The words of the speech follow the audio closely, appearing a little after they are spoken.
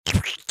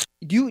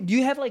do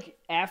you have like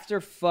after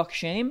fuck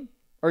shame,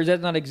 or does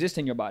that not exist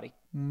in your body?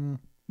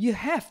 You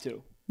have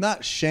to.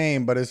 Not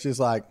shame, but it's just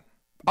like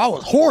I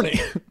was horny.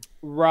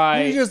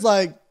 Right. You're just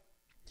like,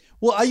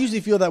 well, I usually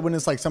feel that when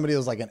it's like somebody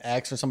was like an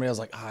ex or somebody else,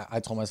 like I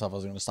told myself I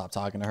was going to stop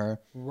talking to her.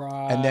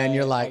 Right. And then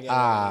you're like,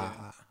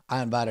 I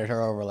invited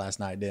her over last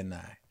night, didn't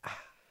I?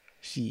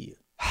 Shit.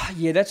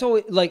 Yeah, that's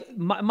always like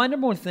my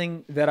number one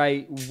thing that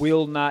I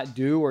will not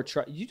do or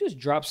try. You just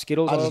drop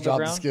Skittles I all just over the dropped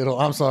the ground? Skittle.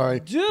 I'm sorry.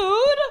 Dude.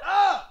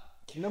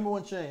 Number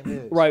one shame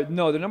is. Right.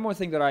 No, the number one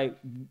thing that I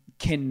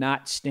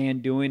cannot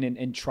stand doing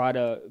and try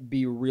to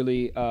be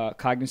really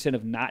cognizant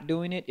of not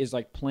doing it is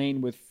like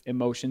playing with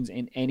emotions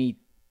in any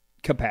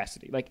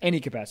capacity, like any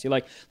capacity,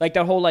 like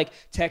that whole like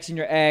texting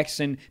your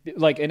ex and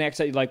like an ex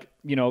that like,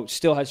 you know,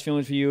 still has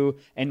feelings for you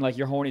and like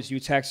you're horny, so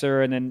you text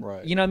her and then,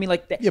 you know what I mean?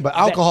 Like that. Yeah, but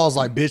alcohol's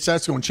like, bitch,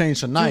 that's going to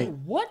change tonight.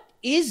 Dude, what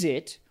is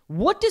it?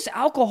 What does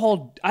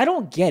alcohol, I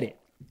don't get it.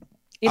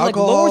 It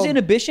Alcohol, like lowers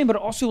inhibition, but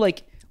also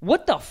like,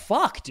 what the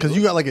fuck, dude? because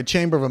you got like a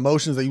chamber of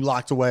emotions that you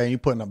locked away and you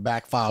put in a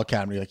back file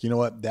cabinet. You're like, you know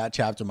what? That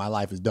chapter of my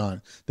life is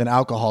done. Then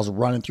alcohol's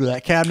running through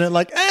that cabinet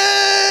like,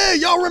 hey,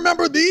 y'all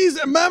remember these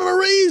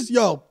memories?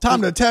 Yo,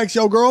 time to text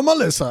your girl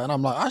Melissa. And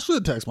I'm like, I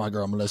should text my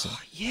girl Melissa.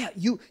 Yeah,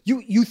 you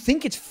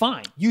think it's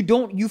fine.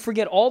 You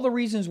forget all the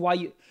reasons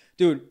why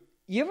dude,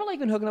 you ever like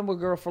been hooking up with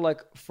a girl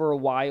for a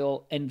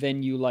while and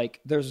then you like,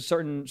 there's a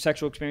certain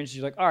sexual experience.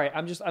 You're like, all right,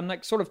 I'm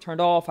like sort of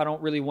turned off. I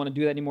don't really want to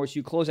do that anymore. So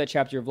you close that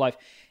chapter of life.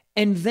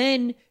 And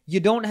then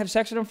you don't have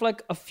sex with them for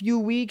like a few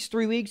weeks,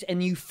 3 weeks,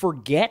 and you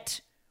forget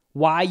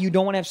why you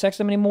don't want to have sex with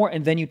them anymore.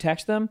 And then you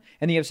text them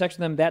and then you have sex with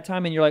them that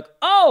time and you're like,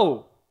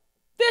 oh,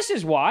 this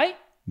is why.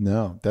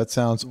 No, that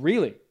sounds...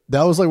 Really?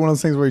 That was like one of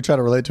those things where you try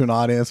to relate to an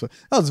audience. That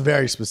was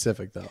very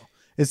specific though.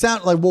 It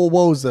sounded like, well,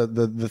 what was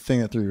the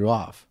thing that threw you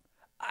off?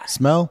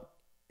 Smell?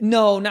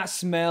 No, not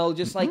smell.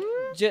 Just like,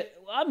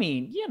 I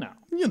mean, you know.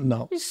 You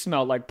know. You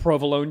smell like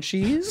provolone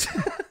cheese.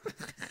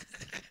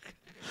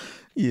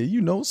 Yeah,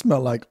 you know, smell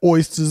like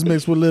oysters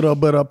mixed with a little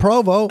bit of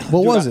Provo.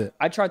 What was it?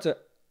 I tried to,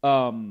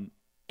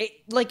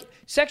 like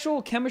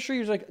sexual chemistry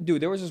was like,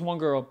 dude, there was this one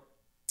girl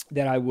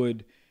that I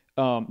would,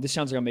 this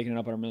sounds like I'm making it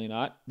up, but I'm really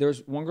not. There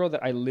was one girl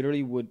that I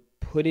literally would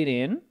put it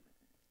in,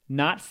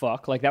 not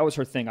fuck. Like that was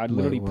her thing. I'd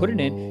literally put it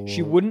in.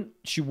 She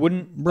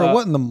wouldn't. Bro,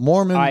 what in the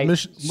Mormon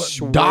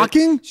mission?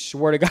 Docking?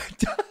 Swear to God.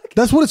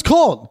 That's what it's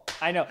called.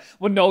 I know.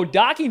 Well, no,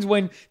 docking's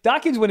when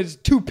it's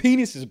two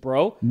penises,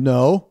 bro.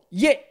 No.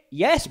 Yeah.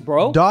 Yes,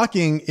 bro.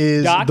 Docking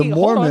is the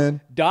Mormon.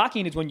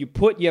 Docking is when you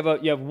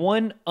have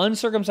one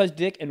uncircumcised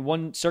dick and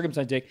one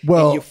circumcised dick.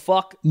 Well, and you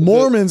fuck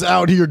Mormons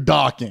out here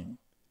docking.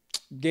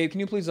 Gabe, can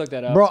you please look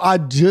that up? Bro, I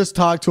just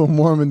talked to a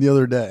Mormon the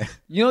other day.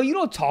 You know, you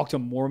don't talk to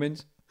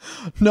Mormons.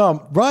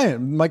 No,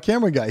 Ryan, my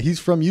camera guy, he's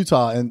from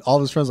Utah, and all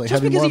of his friends like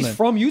just heavy because Mormon. he's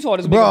from Utah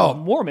doesn't make him a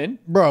Mormon.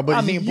 Bro, but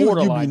I mean, you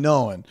borderline. be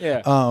knowing.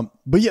 Yeah.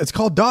 But yeah, it's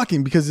called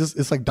docking because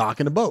it's like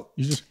docking a boat.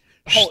 You just...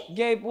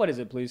 Gabe, what is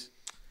it, please?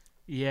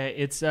 Yeah,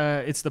 it's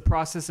the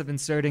process of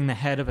inserting the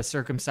head of a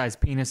circumcised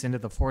penis into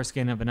the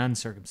foreskin of an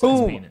uncircumcised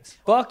Boom. penis.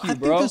 Fuck you, I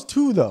bro. think there's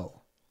two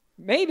though.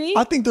 Maybe.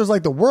 I think there's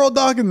like the world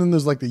docking, and then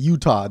there's like the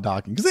Utah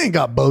docking because they ain't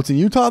got boats in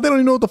Utah. They don't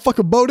even know what the fuck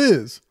a boat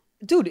is.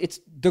 Dude, it's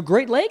the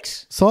Great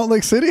Lakes. Salt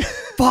Lake City.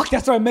 Fuck,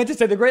 that's what I meant to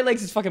say. The Great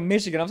Lakes is fucking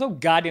Michigan. I'm so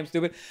goddamn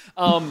stupid.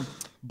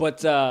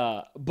 But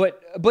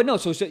no.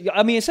 So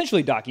I mean,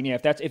 essentially docking. Yeah,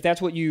 if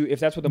that's what the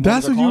Mormons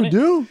That's are what calling you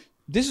do.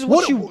 This is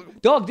what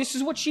this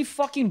is what she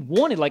fucking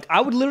wanted. Like I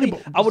would literally,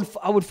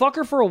 I would fuck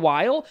her for a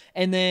while,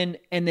 and then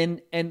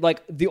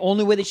like the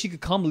only way that she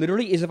could come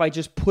literally is if I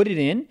just put it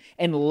in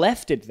and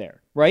left it there,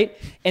 right?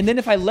 And then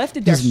if I left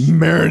it there, Just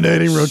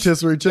marinating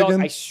rotisserie chicken.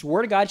 dog, I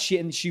swear to God,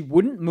 she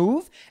wouldn't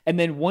move. And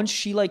then once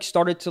she like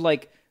started to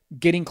like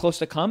getting close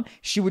to come,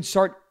 she would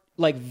start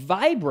like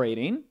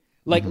vibrating.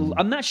 Like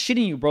I'm not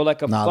shitting you, bro.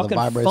 Like a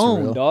fucking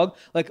phone, dog.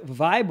 Like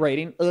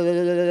vibrating,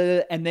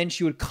 and then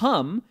she would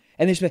come.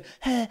 And then she'd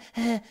be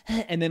like,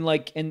 and then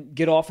like, and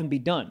get off and be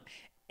done.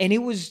 And it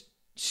was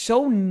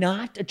so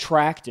not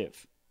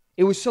attractive.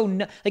 It was so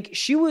not, like,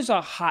 she was a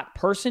hot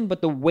person,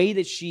 but the way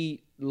that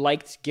she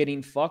liked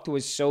getting fucked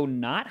was so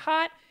not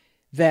hot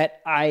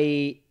that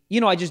I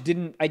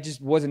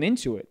just wasn't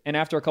into it. And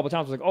after a couple of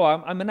times, I was like, oh,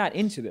 I'm not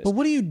into this. But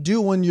what do you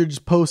do when you're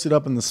just posted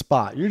up in the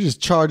spot? You're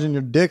just charging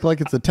your dick like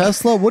it's a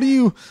Tesla. What do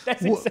you?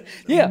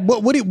 Yeah.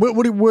 What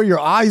where your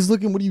eyes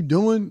looking? What are you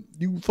doing?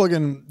 You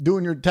fucking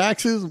doing your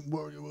taxes?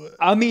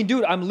 I mean,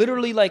 dude, I'm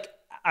literally like,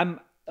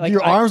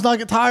 your arms not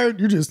get tired.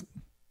 You're just.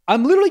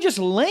 I'm literally just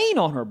laying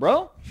on her,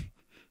 bro.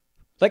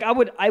 Like I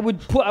would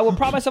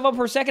prop myself up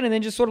for a second and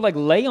then just sort of like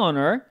lay on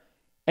her.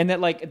 And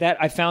that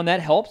I found that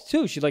helped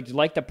too. She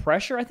liked the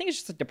pressure. I think it's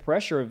just like the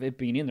pressure of it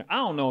being in there. I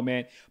don't know,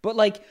 man. But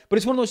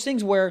it's one of those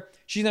things where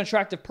she's an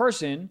attractive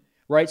person,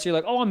 right? So you're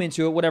like, oh, I'm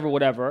into it,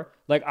 whatever.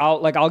 Like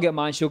I'll get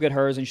mine, she'll get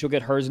hers, and she'll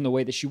get hers in the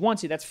way that she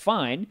wants it. That's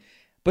fine.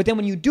 But then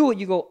when you do it,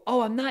 you go,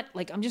 oh,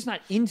 I'm just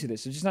not into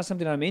this. It's just not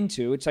something I'm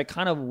into. It's like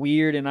kind of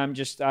weird, and I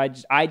just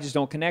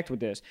don't connect with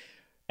this.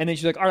 And then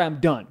she's like, all right, I'm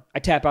done. I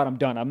tap out, I'm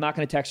done. I'm not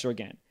going to text her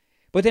again.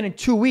 But then in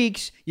 2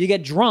 weeks, you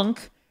get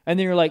drunk, and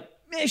then you're like,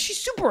 man, she's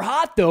super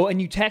hot though,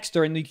 and you text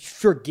her and you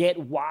forget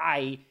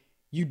why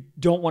you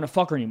don't want to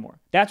fuck her anymore.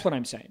 That's what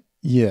I'm saying.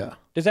 Yeah.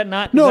 Does that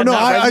not? No,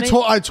 I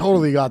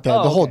totally got that.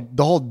 Oh,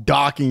 the whole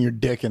docking your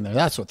dick in there.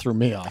 That's what threw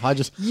me off.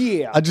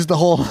 Yeah.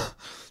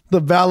 The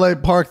valet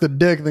park the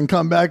dick, then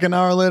come back an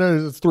hour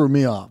later. It threw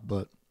me off.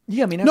 But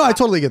yeah, I mean, I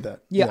totally get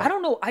that. Yeah, I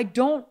don't know. I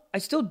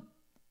still.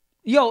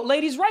 Yo,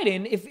 ladies, write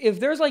in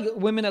if there's like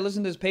women that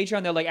listen to this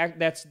Patreon, they're like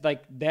that's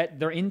like that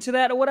they're into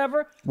that or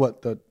whatever.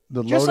 What the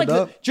just loaded like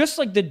up? just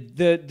like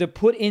the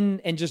put in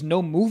and just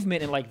no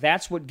movement and like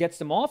that's what gets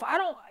them off. I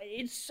don't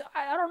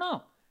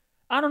know.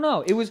 I don't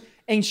know. It was,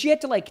 and she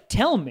had to like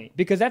tell me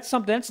because that's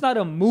not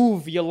a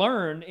move you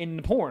learn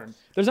in porn.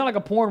 There's not like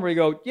a porn where you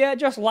go, yeah,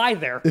 just lie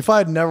there. If I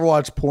had never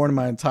watched porn in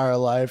my entire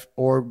life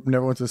or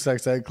never went to a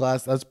sex ed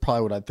class, that's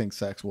probably what I think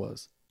sex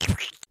was.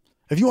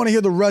 If you want to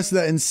hear the rest of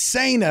that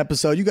insane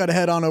episode, you got to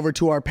head on over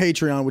to our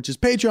Patreon, which is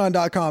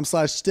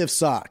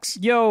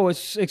patreon.com/stiffsocks. Yo,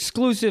 it's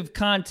exclusive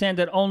content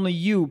that only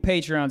you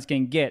Patreons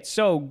can get.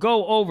 So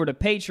go over to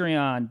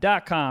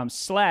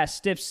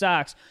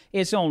patreon.com/stiffsocks.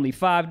 It's only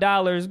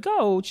 $5.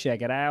 Go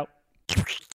check it out.